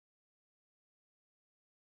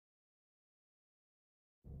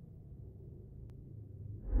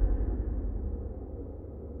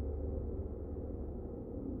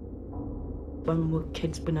When we were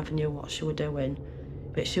kids, we never knew what she was doing,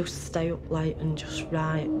 but she used to stay up late and just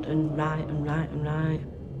write and write and write and write.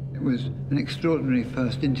 It was an extraordinary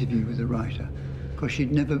first interview with a writer, because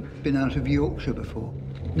she'd never been out of Yorkshire before,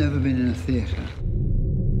 never been in a theatre.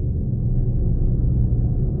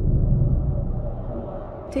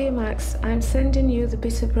 Dear Max, I'm sending you the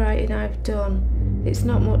bit of writing I've done. It's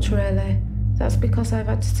not much really. That's because I've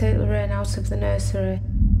had to take Lorraine out of the nursery.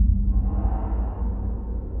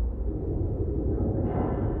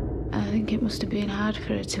 I think it must have been hard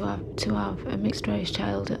for her to have a mixed race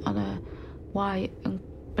child on a white and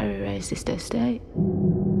very racist estate.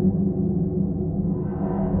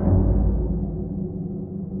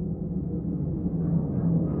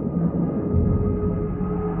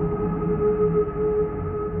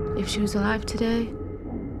 If she was alive today,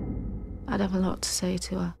 I'd have a lot to say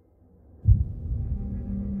to her.